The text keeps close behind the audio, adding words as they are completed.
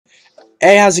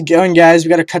Hey, how's it going, guys? We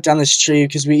gotta cut down this tree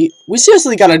because we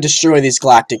seriously gotta destroy these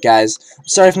Galactic guys. I'm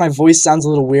sorry if my voice sounds a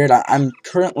little weird. I'm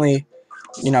currently,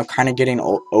 kind of getting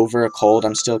over a cold.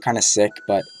 I'm still kind of sick,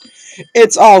 but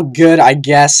it's all good, I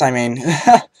guess. I mean,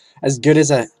 as good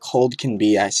as a cold can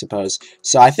be, I suppose.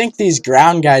 So I think these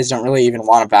ground guys don't really even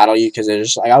want to battle you because they're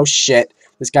just like, oh shit,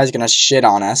 this guy's gonna shit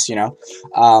on us,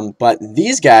 But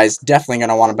these guys definitely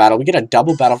gonna want to battle. We get a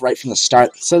double battle right from the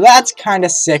start, so that's kind of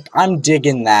sick. I'm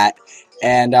digging that.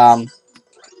 And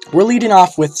we're leading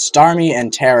off with Starmie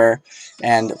and Terror,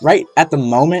 and right at the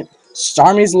moment,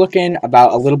 Starmie's looking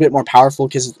about a little bit more powerful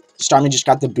because Starmie just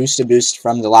got the boost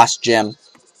from the last gym.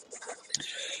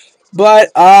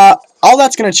 But all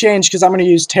that's going to change because I'm going to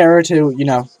use Terror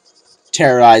to,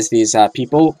 terrorize these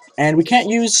people, and we can't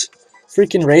use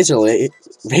freaking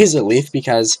Razor Leaf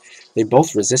because they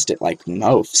both resist it like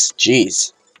mofs.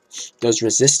 Jeez. Those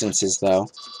resistances, though.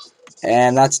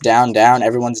 And that's down,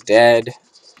 everyone's dead.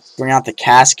 Bring out the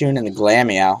Cascoon and the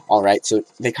Glameow. Alright, so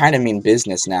they kind of mean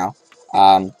business now.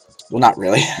 Well, not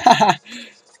really.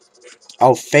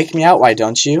 Oh, fake me out, why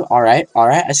don't you? Alright,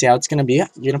 I see how it's gonna be.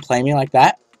 You're gonna play me like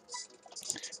that.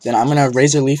 Then I'm gonna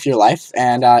Razor Leaf your life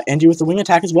and end you with a wing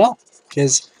attack as well.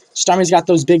 Because Starmie's got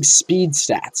those big speed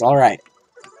stats. Alright.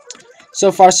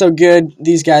 So far, so good.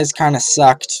 These guys kind of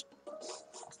sucked.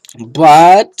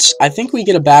 But I think we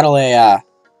get to battle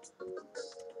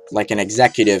like an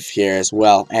executive here as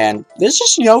well, and there's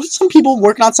just some people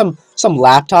working on some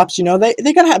laptops.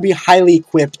 They gotta be highly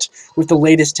equipped with the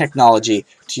latest technology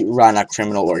to run a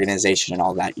criminal organization and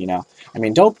all that. I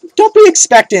mean, don't be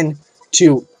expecting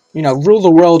to rule the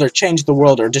world or change the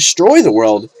world or destroy the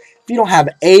world if you don't have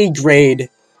A-grade,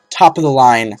 top of the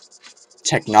line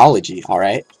technology. All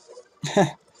right.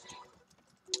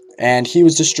 And he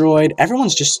was destroyed.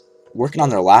 Everyone's just working on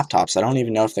their laptops. I don't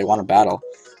even know if they want to battle.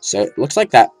 So it looks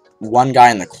like that one guy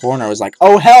in the corner was like,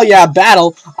 oh hell yeah,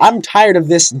 battle. I'm tired of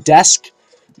this desk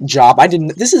job.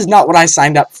 This is not what I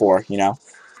signed up for,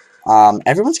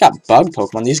 Everyone's got bug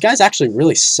Pokemon. These guys actually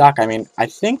really suck. I mean, I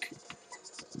think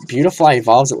Beautifly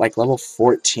evolves at like level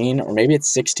 14 or maybe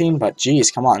it's 16, but geez,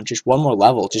 come on, just one more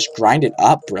level. Just grind it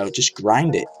up, bro. Just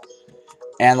grind it.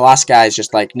 And the last guy is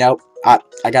just like, nope, I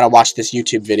gotta watch this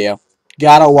YouTube video.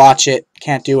 Gotta watch it.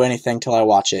 Can't do anything till I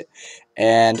watch it.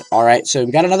 And, alright, so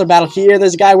we got another battle here.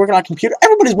 There's a guy working on a computer.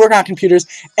 Everybody's working on computers.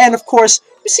 And, of course,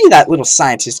 you see that little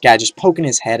scientist guy just poking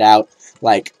his head out.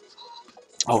 Like,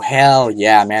 oh, hell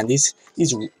yeah, man. These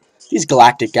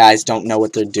Galactic guys don't know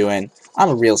what they're doing. I'm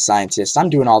a real scientist. I'm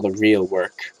doing all the real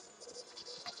work.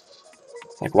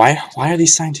 Like, why are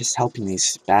these scientists helping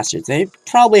these bastards? They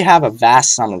probably have a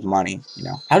vast sum of money,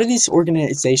 How do these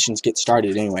organizations get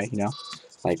started anyway,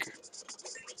 Like,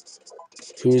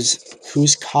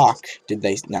 whose cock did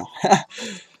they... No.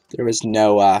 There was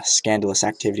no scandalous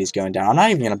activities going down. I'm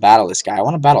not even going to battle this guy. I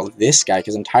want to battle this guy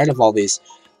because I'm tired of all these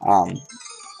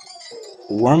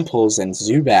Wurmples and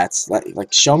Zubats.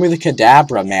 Like, show me the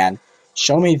Kadabra, man.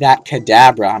 Show me that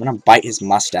Kadabra. I'm going to bite his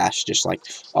mustache. Just like,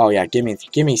 oh yeah, give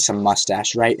me some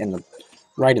mustache right in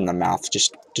the mouth.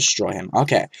 Just destroy him.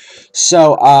 Okay.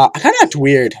 So, I kind of act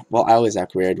weird. Well, I always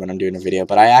act weird when I'm doing a video,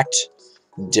 but I act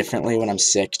differently when I'm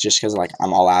sick just because like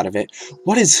I'm all out of it.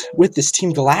 What is with this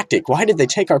Team Galactic? Why did they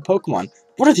take our Pokemon?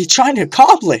 What are they trying to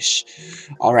accomplish?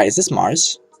 Alright, is this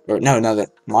Mars? Or no, that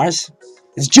Mars?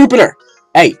 It's Jupiter!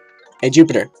 Hey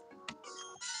Jupiter.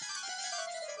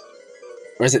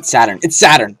 Or is it Saturn? It's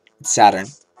Saturn! It's Saturn.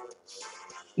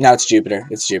 No, it's Jupiter.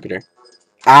 It's Jupiter.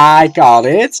 I called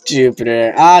it. It's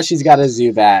Jupiter. Ah, she's got a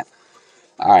Zubat.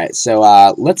 Alright, so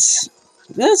let's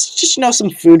just some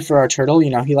food for our turtle.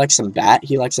 He likes some bat.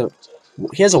 He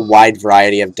has a wide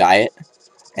variety of diet.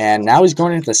 And now he's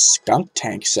going into the skunk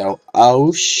tank. So,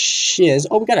 oh shiz.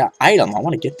 Oh, we got an item. I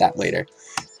want to get that later.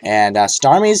 And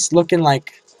Starmie's looking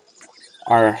like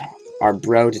our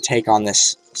bro to take on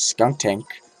this skunk tank.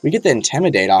 We get the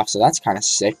Intimidate off, so that's kind of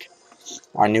sick.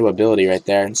 Our new ability right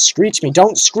there. And Screech me.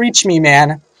 Don't Screech me,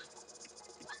 man.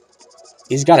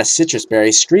 He's got a Citrus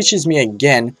Berry. Screeches me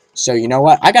again. So, you know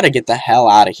what? I gotta get the hell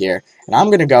out of here. And I'm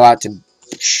gonna go out to...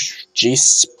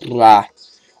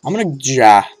 I'm gonna...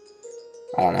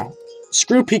 I don't know.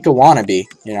 Screw Pika Wannabe,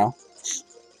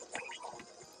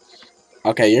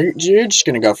 Okay, you're just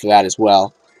gonna go for that as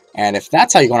well. And if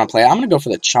that's how you want to play it, I'm gonna go for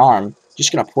the Charm.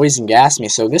 Just gonna Poison Gas me.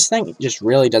 So this thing just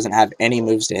really doesn't have any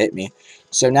moves to hit me.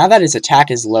 So now that his attack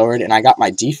is lowered and I got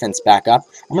my defense back up,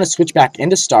 I'm gonna switch back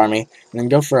into Starmie and then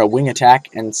go for a wing attack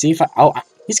and see if I... Oh,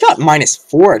 he's got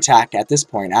 -4 attack at this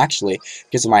point, actually,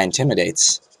 because of my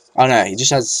Intimidates. Oh, no, he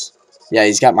just has... Yeah,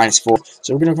 he's got -4.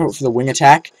 So we're going to go for the wing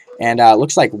attack, and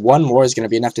looks like one more is going to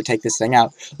be enough to take this thing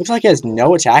out. Looks like he has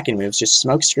no attacking moves, just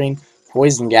Smoke Screen,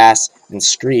 Poison Gas, and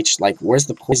Screech. Like, where's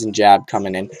the Poison Jab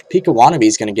coming in? Pika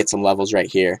Wannabe's gonna get some levels right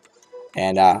here.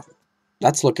 And,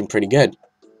 that's looking pretty good.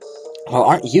 Well,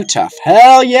 aren't you tough?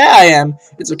 Hell yeah, I am!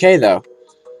 It's okay, though.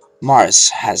 Mars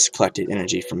has collected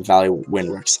energy from Valley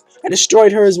Windworks. I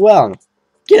destroyed her as well.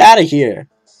 Get out of here!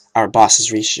 Our boss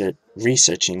is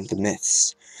researching the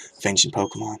myths of ancient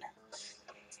Pokemon.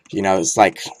 You know, it's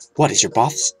like, what, is your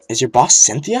boss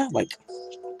Cynthia? Like,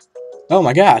 oh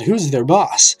my god, who's their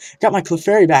boss? Got my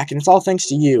Clefairy back, and it's all thanks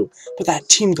to you. But that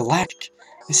Team Galactic,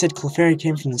 they said Clefairy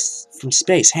came from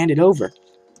space, handed over.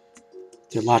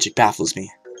 Their logic baffles me.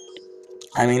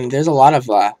 I mean, there's a lot of,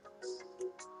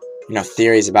 you know,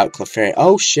 theories about Clefairy.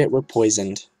 Oh shit, we're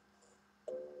poisoned.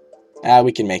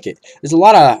 We can make it. There's a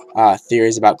lot of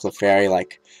theories about Clefairy,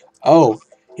 like, oh,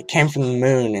 it came from the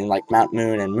moon, and like Mount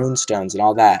Moon and moonstones and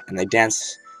all that, and they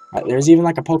dance. There's even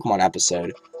like a Pokemon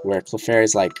episode where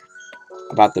Clefairy's like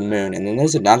about the moon, and then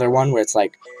there's another one where it's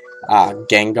like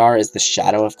Gengar is the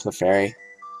shadow of Clefairy,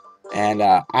 and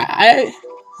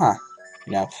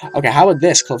you know, okay, how about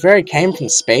this? Clefairy came from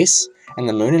space and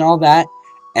the moon and all that,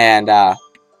 and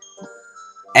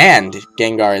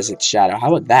Gengar is its shadow.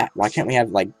 How about that? Why can't we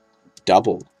have like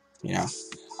double? You know,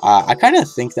 I kind of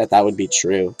think that would be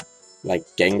true. Like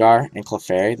Gengar and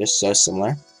Clefairy, they're so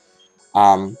similar.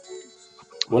 What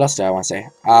else do I want to say?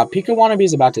 Pika Wannabe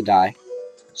is about to die,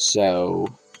 so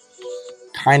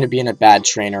kind of being a bad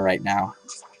trainer right now.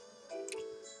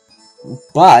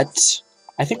 But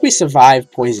I think we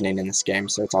survived poisoning in this game,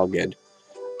 so it's all good.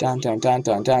 Dun dun dun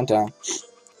dun dun dun.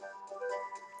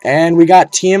 And we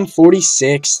got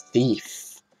TM46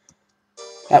 Thief.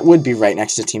 That would be right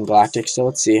next to Team Galactic, so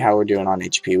let's see how we're doing on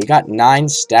HP. We got 9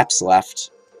 steps left.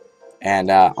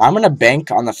 And I'm going to bank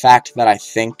on the fact that I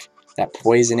think that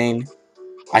poisoning,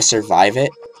 I survive it.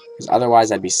 Because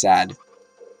otherwise I'd be sad.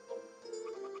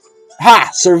 Ha!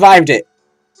 Survived it!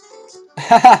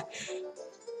 Haha!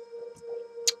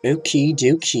 Okie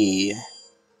dokie.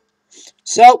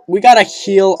 So, we got a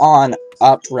heal on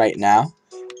up right now.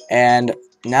 And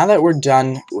now that we're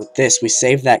done with this, we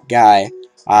saved that guy.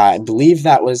 I believe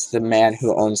that was the man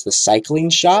who owns the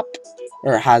cycling shop.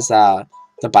 Or has,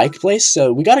 the bike place,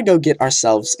 so we gotta go get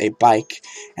ourselves a bike,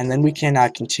 and then we can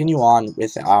continue on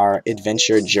with our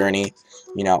adventure journey,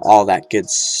 you know, all that good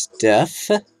stuff.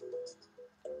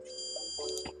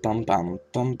 Bum bum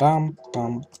bum bum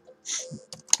bum.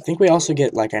 I think we also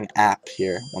get like an app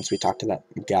here once we talk to that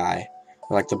guy,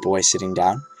 or like the boy sitting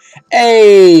down.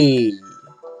 Hey,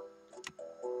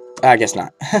 I guess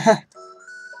not.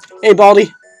 Hey,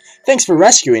 Baldy. Thanks for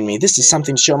rescuing me. This is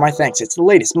something to show my thanks. It's the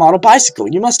latest model bicycle.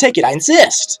 You must take it. I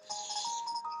insist.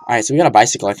 Alright, so we got a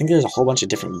bicycle. I think there's a whole bunch of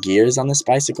different gears on this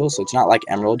bicycle, so it's not like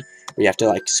Emerald, where you have to,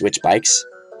 like, switch bikes.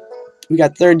 We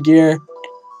got 3rd gear,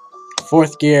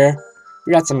 4th gear.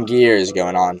 We got some gears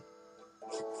going on.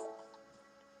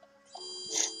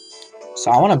 So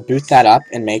I want to boot that up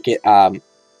and make it, a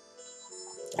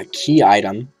key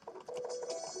item.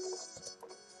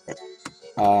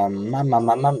 Blah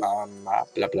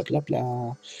blah blah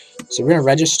blah. So we're gonna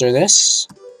register this,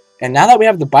 and now that we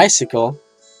have the bicycle,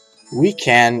 we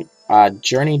can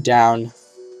journey down.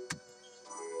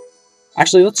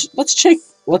 Actually, let's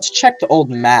check the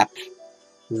old map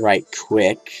right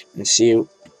quick and see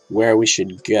where we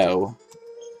should go.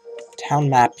 Town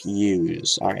map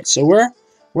use. All right, so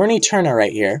we're in Eterna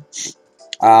right here.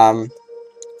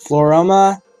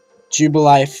 Floroma,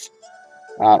 Jubilife,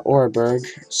 Oreburg.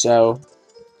 So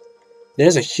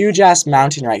there's a huge-ass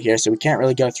mountain right here, so we can't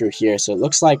really go through here. So it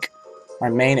looks like our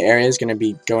main area is going to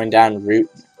be going down Route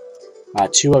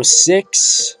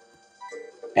 206.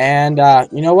 And,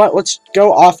 you know what? Let's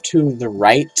go off to the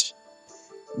right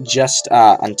just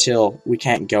until we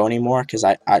can't go anymore, because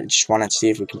I just want to see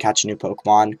if we can catch a new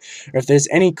Pokemon, or if there's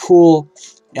any cool,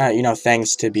 you know,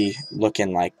 things to be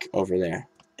looking like over there.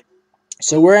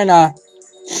 So we're in, I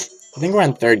think we're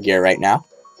in 3rd gear right now.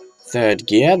 3rd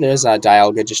gear. There's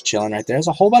Dialga just chilling right there. There's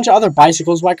a whole bunch of other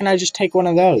bicycles. Why can't I just take one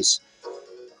of those?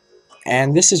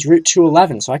 And this is Route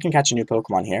 211, so I can catch a new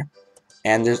Pokemon here.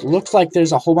 And there looks like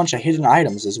there's a whole bunch of hidden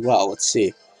items as well. Let's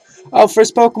see. Oh,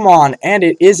 first Pokemon, and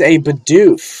it is a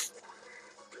Bidoof.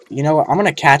 You know what? I'm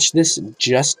gonna catch this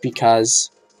just because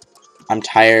I'm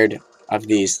tired of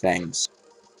these things.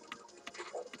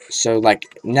 So,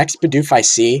 like, next Bidoof I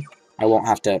see, I won't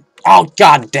have to... Oh,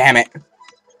 god damn it!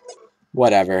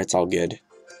 Whatever, it's all good.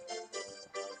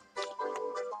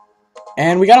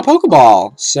 And we got a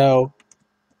Pokeball, so...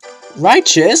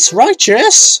 Righteous!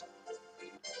 Righteous!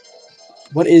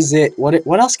 What is it?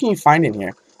 What else can you find in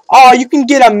here? Oh, you can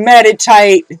get a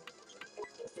Meditite!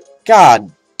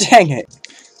 God dang it.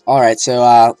 Alright,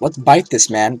 so, let's bite this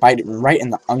man. Bite it right in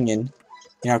the onion.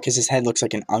 You know, because his head looks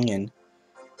like an onion.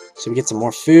 So we get some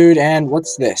more food, and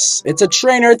what's this? It's a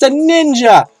trainer, it's a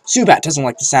ninja! Zubat doesn't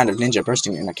like the sound of ninja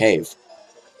bursting in a cave.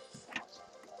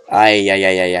 Ay, ay,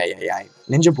 ay, ay, ay, ay, ay.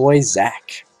 Ninja boy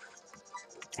Zach.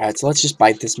 Alright, so let's just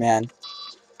bite this man.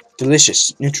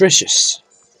 Delicious, nutritious.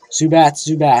 Zubat,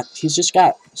 Zubat. He's just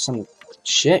got some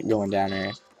shit going down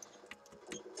here.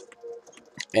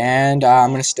 And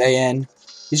I'm gonna stay in.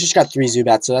 He's just got 3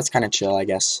 Zubats, so that's kind of chill, I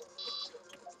guess.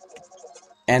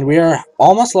 And we are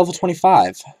almost level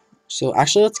 25. So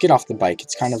actually, let's get off the bike.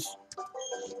 It's kind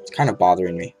of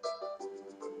bothering me.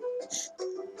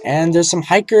 And there's some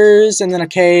hikers, and then a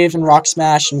cave, and rock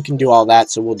smash, and we can do all that,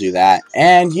 so we'll do that.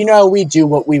 And, you know, we do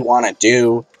what we want to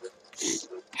do.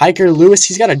 Hiker Lewis,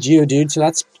 he's got a Geodude, so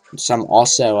that's some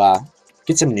also,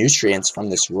 get some nutrients from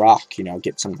this rock, you know,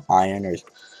 get some iron or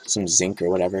some zinc or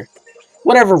whatever.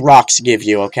 Whatever rocks give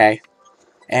you, okay?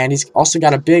 And he's also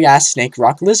got a big-ass snake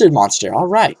rock lizard monster.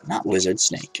 Alright, not lizard,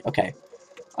 snake. Okay.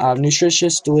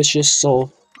 Nutritious, delicious,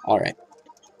 soul. Alright.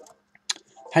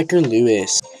 Hiker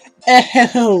Lewis.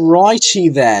 Righty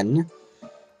then.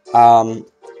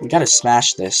 We gotta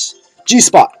smash this.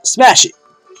 G-Spot! Smash it!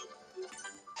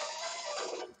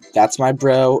 That's my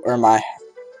bro, or my...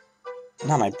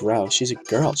 Not my bro, she's a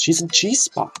girl. She's a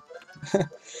G-Spot.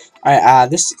 Alright,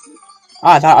 this...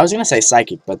 I was gonna say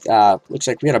Psychic, but, looks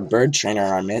like we got a bird trainer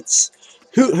in our midst.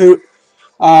 Hoot hoot.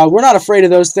 We're not afraid of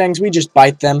those things, we just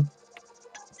bite them.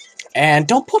 And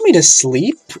don't put me to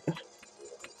sleep.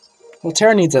 Well,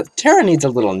 Terra needs a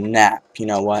little nap, you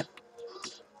know what?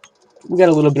 We got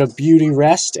a little bit of beauty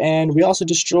rest, and we also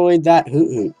destroyed that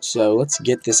Hoot Hoot. So let's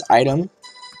get this item.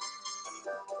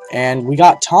 And we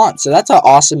got Taunt, so that's an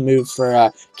awesome move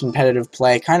for competitive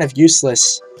play. Kind of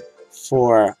useless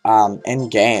for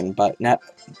in-game, but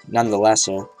nonetheless,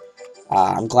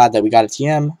 I'm glad that we got a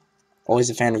TM. Always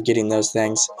a fan of getting those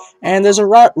things. And there's a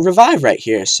revive right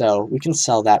here, so we can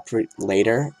sell that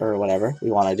later, or whatever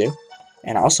we want to do.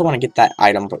 And I also want to get that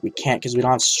item, but we can't because we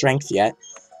don't have strength yet.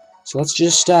 So let's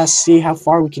just see how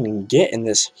far we can get in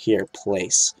this here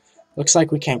place. Looks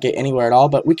like we can't get anywhere at all,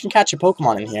 but we can catch a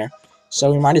Pokemon in here.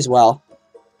 So we might as well.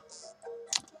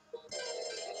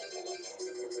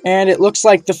 And it looks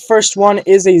like the first one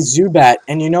is a Zubat.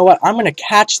 And you know what? I'm going to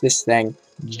catch this thing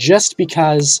just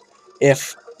because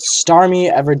if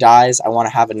Starmie ever dies, I want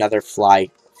to have another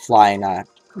flying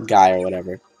guy or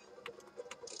whatever.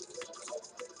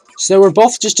 So we're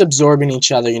both just absorbing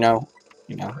each other, you know,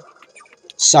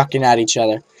 sucking at each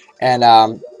other. And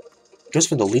goes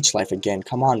for the leech life again.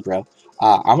 Come on, bro.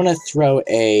 I'm gonna throw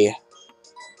a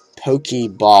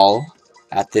Pokeball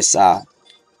at this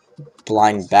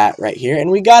blind bat right here,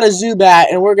 and we got a Zubat,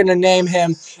 and we're gonna name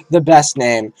him the best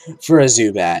name for a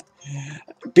Zubat.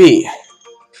 B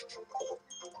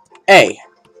A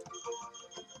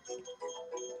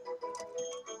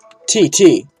T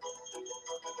T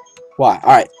Y.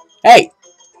 All right. Hey,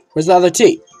 where's the other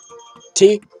T?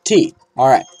 T, T.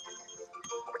 Alright.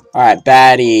 Alright,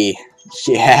 Batty.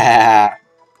 Yeah.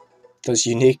 Those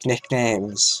unique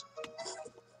nicknames.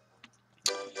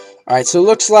 Alright, so it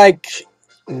looks like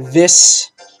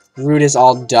this route is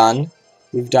all done.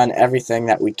 We've done everything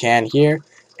that we can here.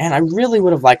 And I really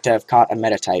would have liked to have caught a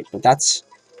Metatype, but that's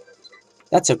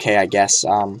okay, I guess.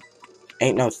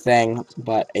 Ain't no thing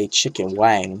but a chicken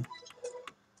wang.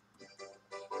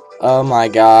 Oh my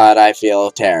god, I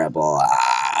feel terrible.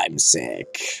 I'm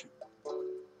sick.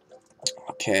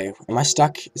 Okay, am I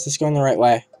stuck? Is this going the right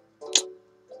way?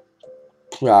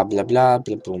 Blah, blah, blah,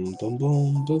 blah, boom, boom,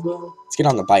 boom, boom, boom. Let's get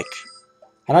on the bike.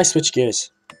 How do I switch gears?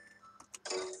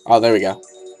 Oh, there we go.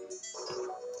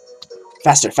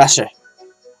 Faster, faster.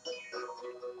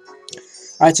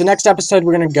 Alright, so next episode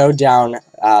we're going to go down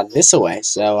this way.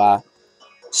 So,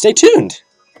 stay tuned.